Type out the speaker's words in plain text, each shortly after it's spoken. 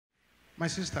My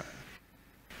sister,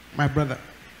 my brother,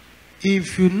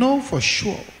 if you know for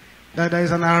sure that there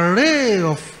is an array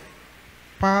of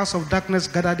powers of darkness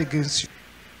gathered against you,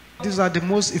 these are the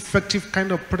most effective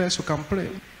kind of prayers you can pray.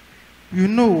 You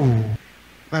know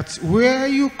that where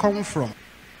you come from,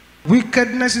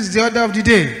 wickedness is the order of the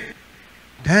day.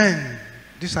 Then,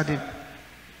 these are the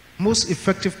most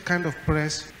effective kind of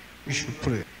prayers you should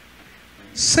pray.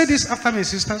 Say this after me,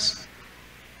 sisters.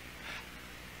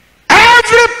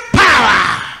 Every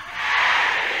power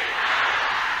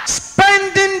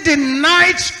spending the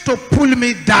night to pull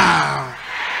me down.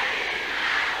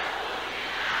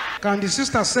 Can the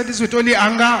sister say this with only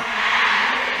anger?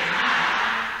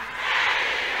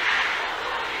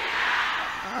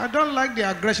 I don't like the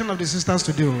aggression of the sisters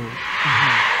today.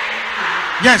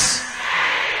 Yes.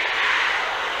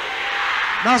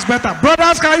 That's better.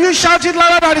 Brothers, can you shout it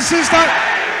louder than the sister?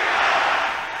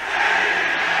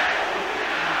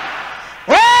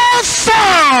 Oh,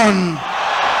 son!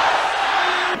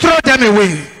 Throw them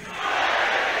away.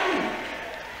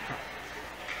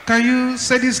 Can you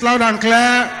say this loud and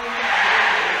clear?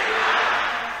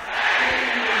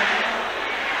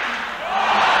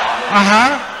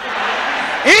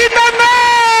 In the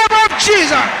name of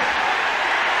Jesus,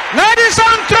 let the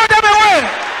son throw them away.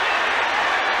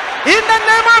 In the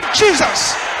name of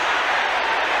Jesus.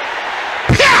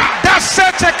 Pia da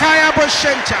sete kaya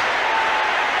boshenta.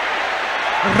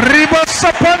 Ribo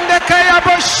soponde kaya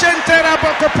boshente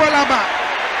rabokopolaba.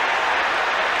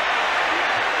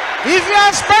 If you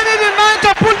are spending the night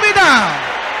to pull me down,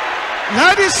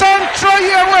 let the son throw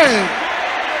you away.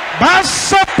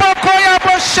 Basopokoya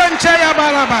boshente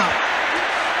yabalaba.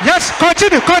 Yes,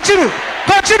 continue.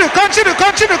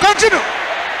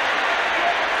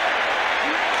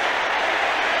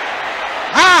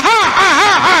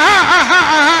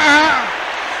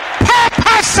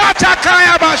 Papa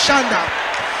Satakaya Bashanda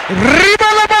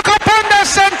Ribalabakaponda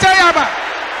Santayaba.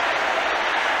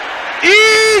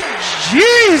 In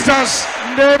Jesus'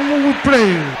 name we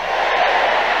pray.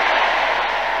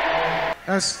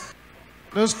 Yes,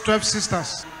 those 12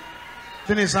 sisters.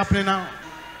 Then it's happening now.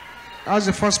 That's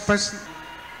the first person.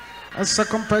 That's the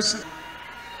second person.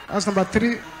 That's number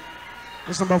 3.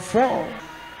 That's number 4.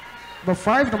 Number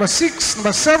 5, number 6,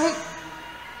 number 7,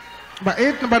 number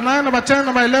 8, number 9, number 10,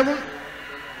 number 11,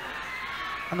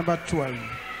 and number 12.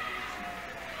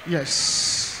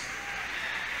 Yes.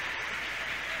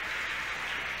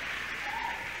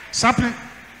 It's happening.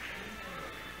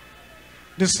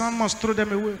 The son must throw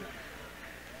them away.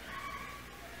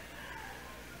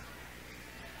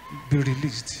 Be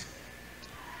released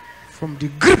from the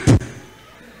grip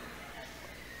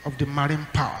of the marine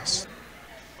powers.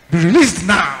 Be released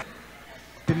now.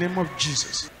 In the name of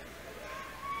Jesus.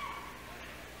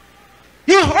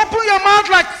 You open your mouth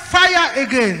like fire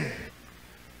again.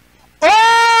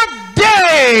 All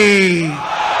day.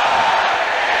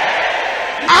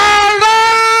 Arise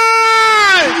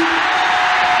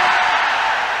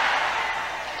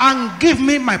and give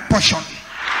me my portion.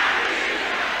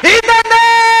 In the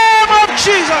name of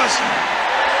Jesus.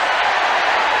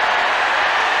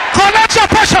 Collect your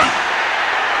portion.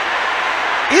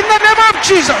 In the name of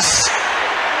Jesus.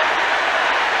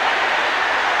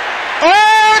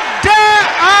 Oh, day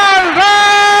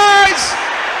arise.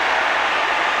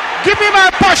 Give me my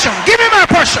portion. Give me my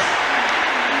portion.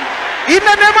 In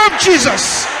the name of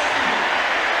Jesus.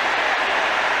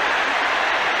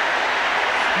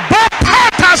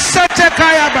 Bapata sete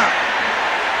kayaba.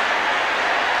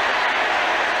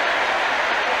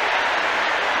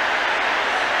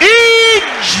 In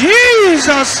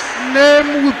Jesus'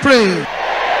 name we pray.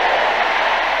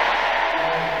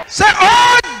 Say,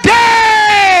 oh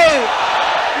day,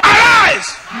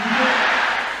 arise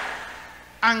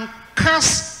and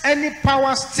curse any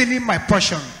power stealing my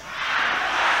portion.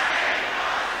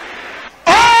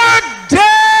 Oh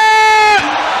day,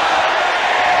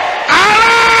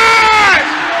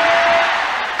 arise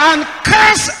and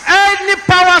curse any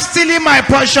power stealing my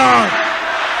portion.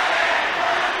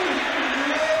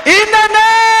 In the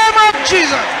name of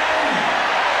Jesus.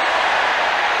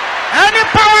 Any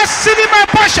power stealing my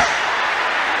portion,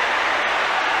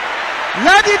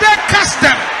 let it cast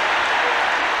them.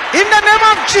 In the name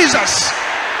of Jesus.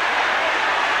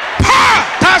 Pa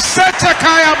tasete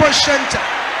kaya boshente.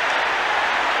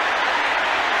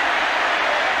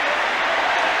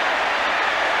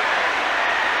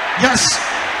 Yes.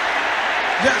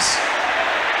 Yes.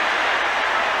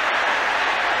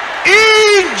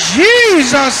 In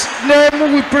Jesus'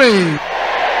 name we pray.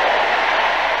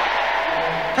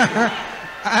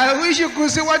 I wish you could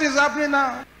see what is happening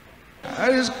now.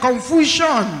 There is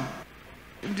confusion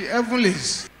in the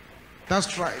heavenlies.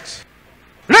 That's right.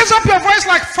 Raise up your voice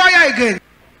like fire again.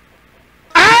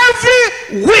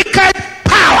 Every wicked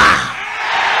power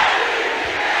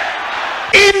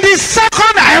in the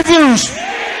second heavens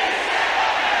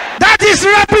that is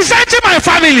representing my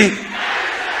family.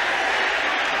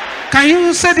 Can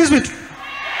you say this with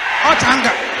hot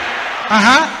anger?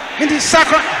 In the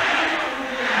second.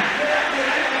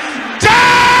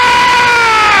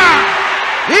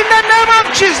 In the name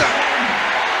of Jesus.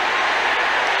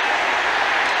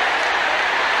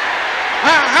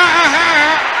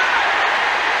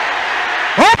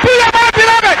 Open your mouth,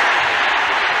 beloved.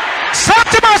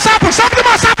 Something must happen. Something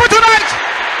must happen tonight.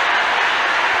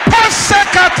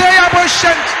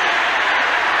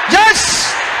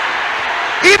 Yes.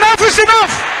 Enough is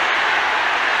enough.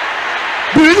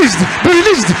 Be released. Be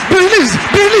released. Be released.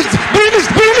 Be released. Be released.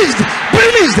 Be released. Be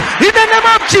released. In the name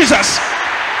of Jesus.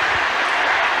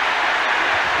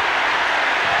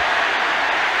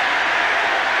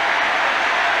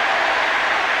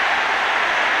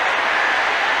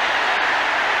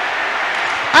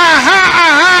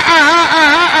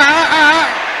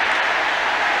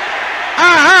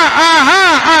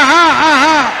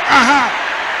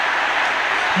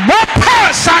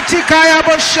 Mopa satikaya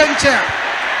boshente.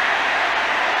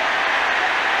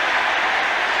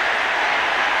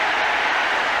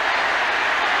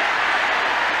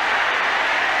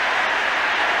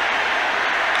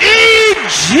 In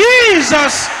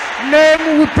Jesus'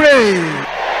 name we pray.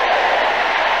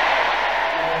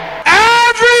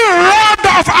 Every rod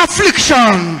of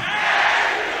affliction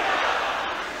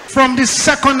from the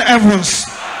second heavens.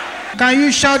 Can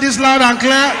you shout this loud and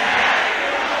clear?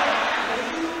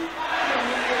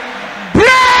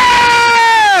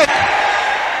 Break!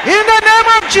 In the name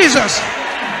of Jesus.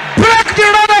 Break the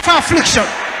rod of affliction.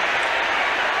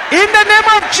 In the name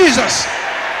of Jesus.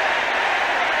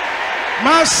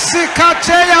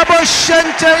 Masikate yabo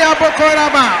shente yabo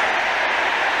koraba.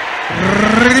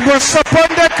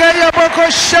 Ribosoponde ke yabo ko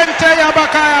shente yabo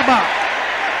kayaba.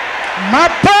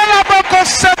 Mapala boko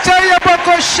sete yabo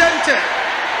ko shente.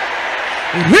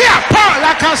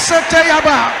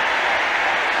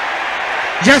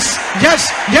 Yes,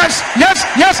 yes, yes, yes,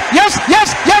 yes, yes, yes,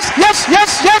 yes, yes,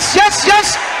 yes, yes, yes,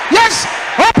 yes, yes.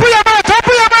 Open your mouth,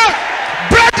 open your mouth.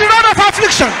 Break the rod of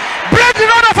affliction. Break the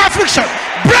rod of affliction.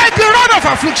 Break the rod of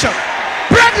affliction.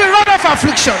 Break the rod of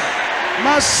affliction.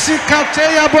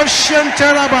 Masikateya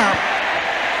boshenteraba.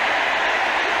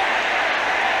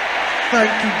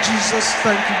 Thank you, Jesus.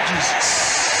 Thank you, Jesus.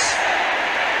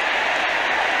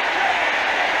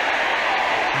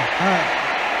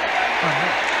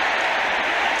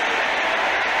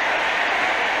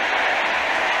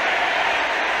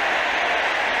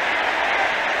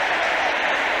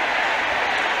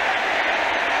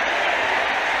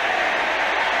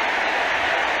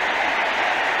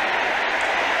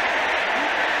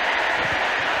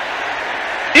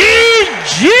 In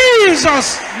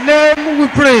Jesus' name we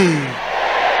pray.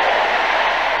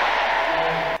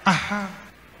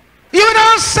 You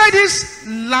now say this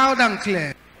loud and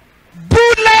clear.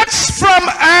 Bullets from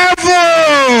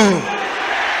heaven.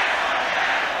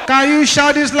 Can you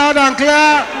shout this loud and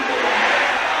clear?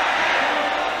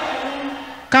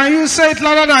 Can you say it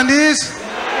louder than this?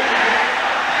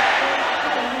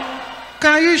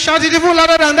 Can you shout it even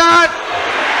louder than that?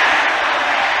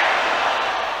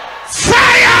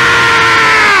 Fire!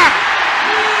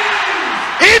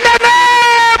 In the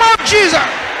name of Jesus.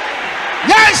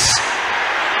 Yes.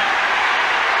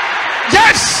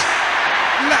 Yes.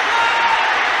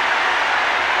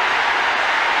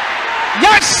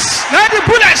 Yes, let the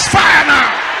bullets fire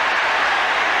now.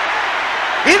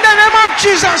 In the name of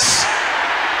Jesus.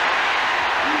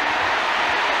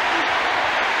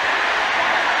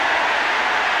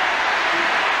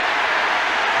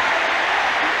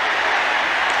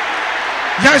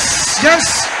 Yes,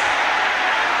 yes.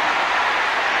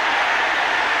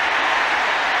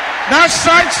 That's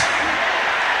right.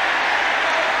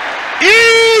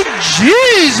 In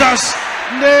Jesus'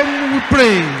 name we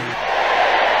pray.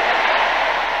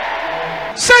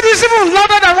 Say this even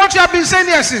louder than what you have been saying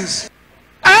here since.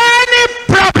 Any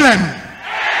problem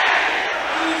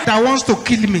that wants to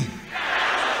kill me,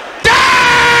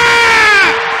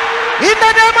 die! In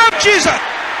the name of Jesus.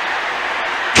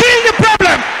 Kill the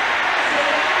problem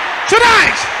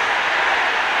tonight.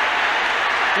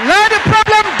 Let the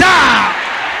problem die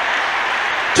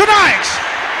tonight.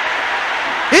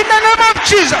 In the name of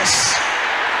Jesus.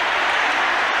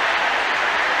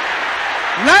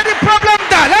 Let the problem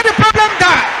die. Let the problem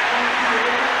die.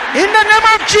 In the name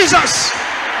of Jesus.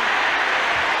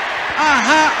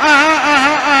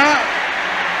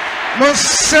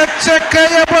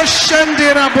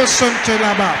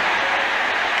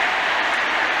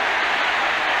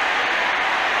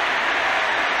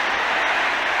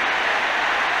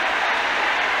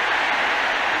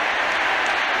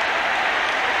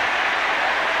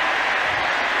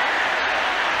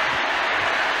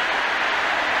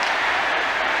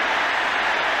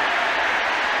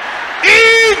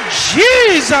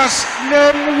 Jesus'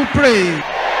 name we pray.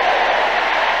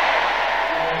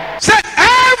 Say,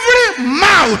 every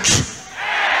mouth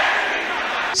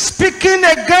speaking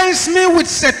against me with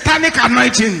satanic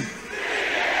anointing.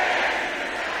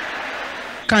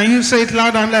 Can you say it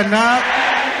loud and loud now?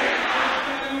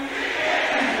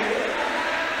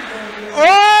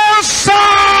 Oh,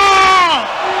 son!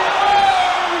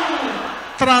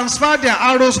 Transfer their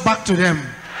arrows back to them.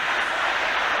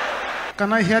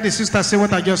 Can I hear the sister say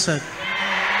what I just said?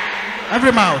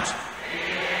 Every mouth.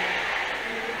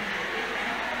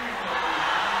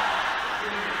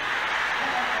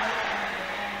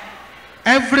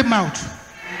 Every mouth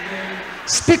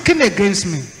speaking against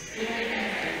me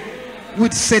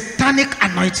with satanic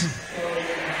anointing.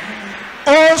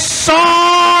 Oh,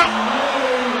 son,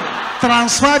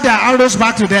 transfer their arrows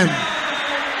back to them.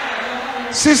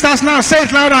 Sisters, now say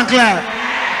it loud and clear.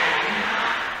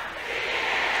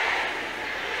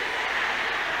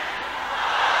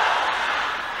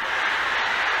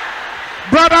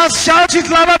 Brothers, shout it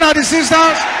louder than the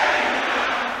sisters.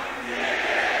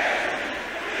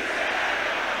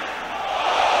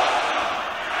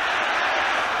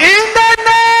 In the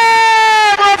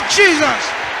name of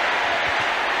Jesus.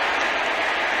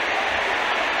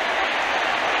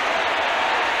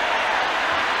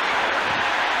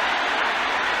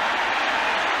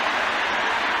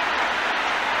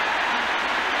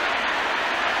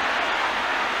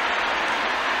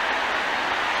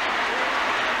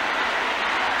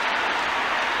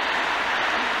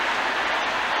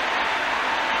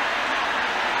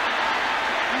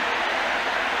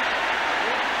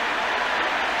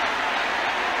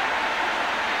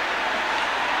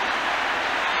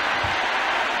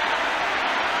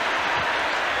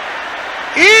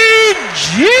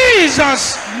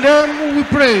 Jesus' name we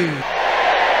pray.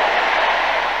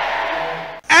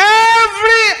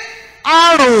 Every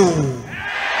arrow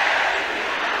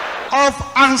of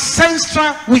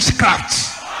ancestral witchcraft.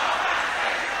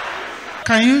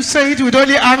 Can you say it with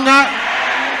only anger?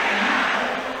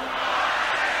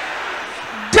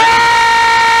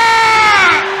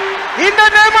 Die! In the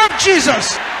name of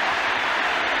Jesus.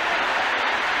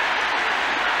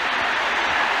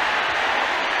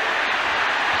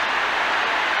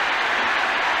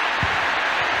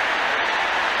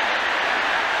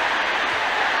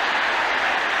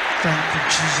 Thank you,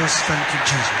 Jesus. Thank you,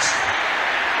 Jesus.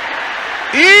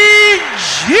 In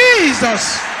Jesus'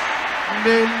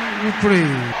 name we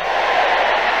pray.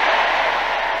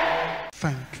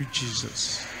 Thank you,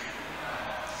 Jesus.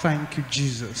 Thank you,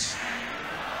 Jesus.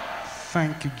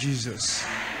 Thank you, Jesus.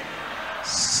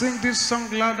 Sing this song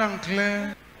loud and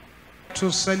clear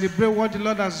to celebrate what the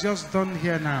Lord has just done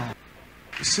here now.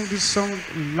 Sing this song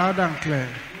loud and clear.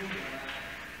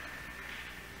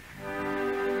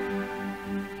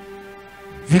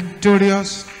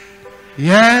 Victorious,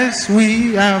 yes,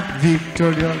 we are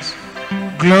victorious.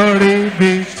 Glory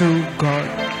be to God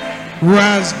who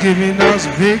has given us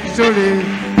victory.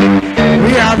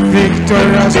 We are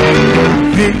victorious.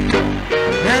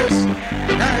 Yes,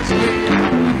 yes, we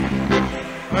are.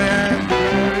 Oh, yes,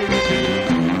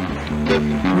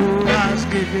 who has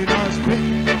given us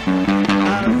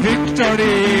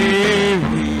victory.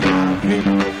 We are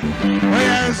victorious. Oh,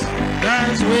 yes,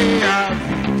 yes, we are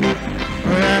victorious.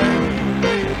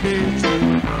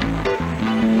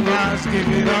 Was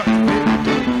giving up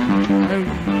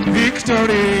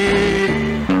victory.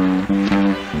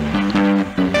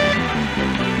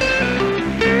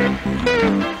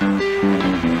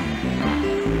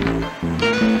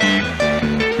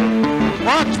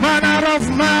 What manner of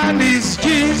man is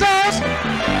Jesus?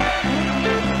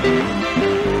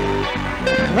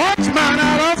 What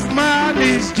manner of man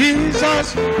is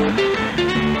Jesus?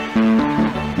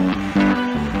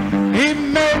 He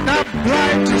made the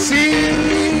blind to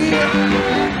see.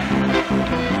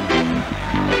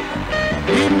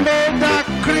 He made the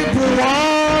cripple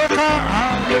walk.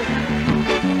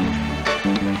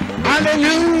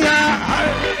 Hallelujah.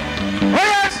 Oh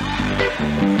yes.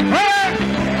 Oh yes.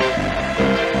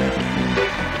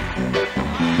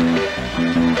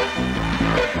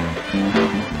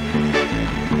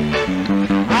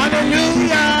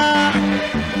 Hallelujah.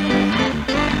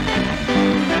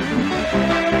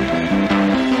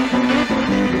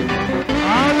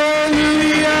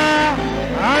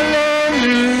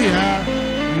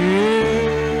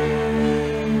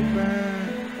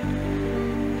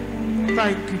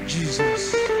 Thank you, Jesus.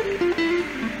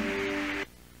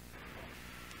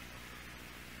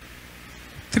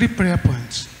 Three prayer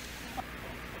points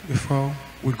before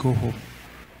we go home.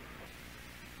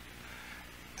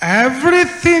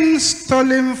 Everything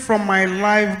stolen from my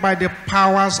life by the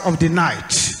powers of the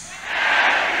night.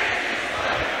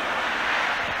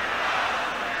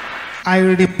 I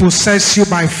repossess you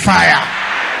by fire.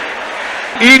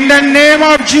 In the name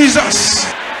of Jesus.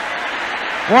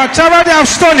 Whatever they have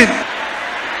stolen,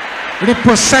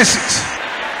 repossess it.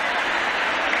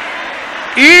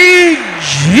 In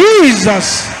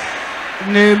Jesus'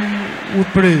 name we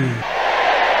pray.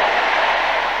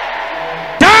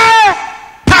 The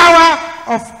power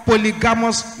of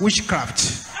polygamous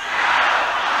witchcraft.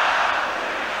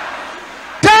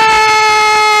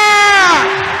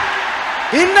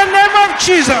 In the name of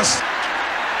Jesus.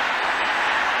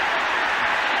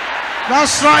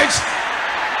 That's right.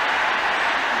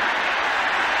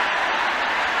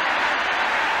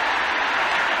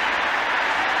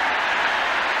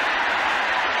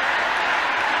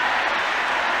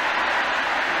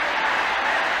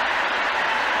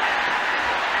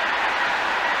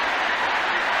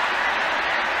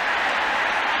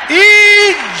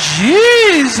 In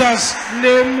Jesus'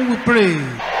 name we pray.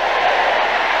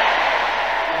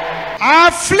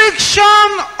 Affliction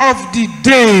of the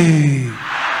day.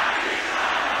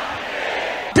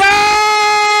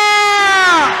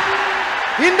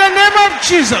 In the name of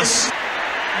Jesus,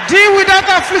 deal with that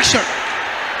affliction.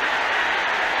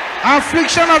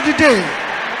 Affliction of the day.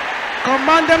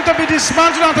 Command them to be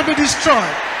dismantled and to be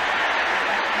destroyed.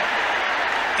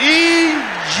 In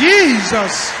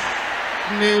Jesus'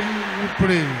 name we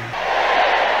pray.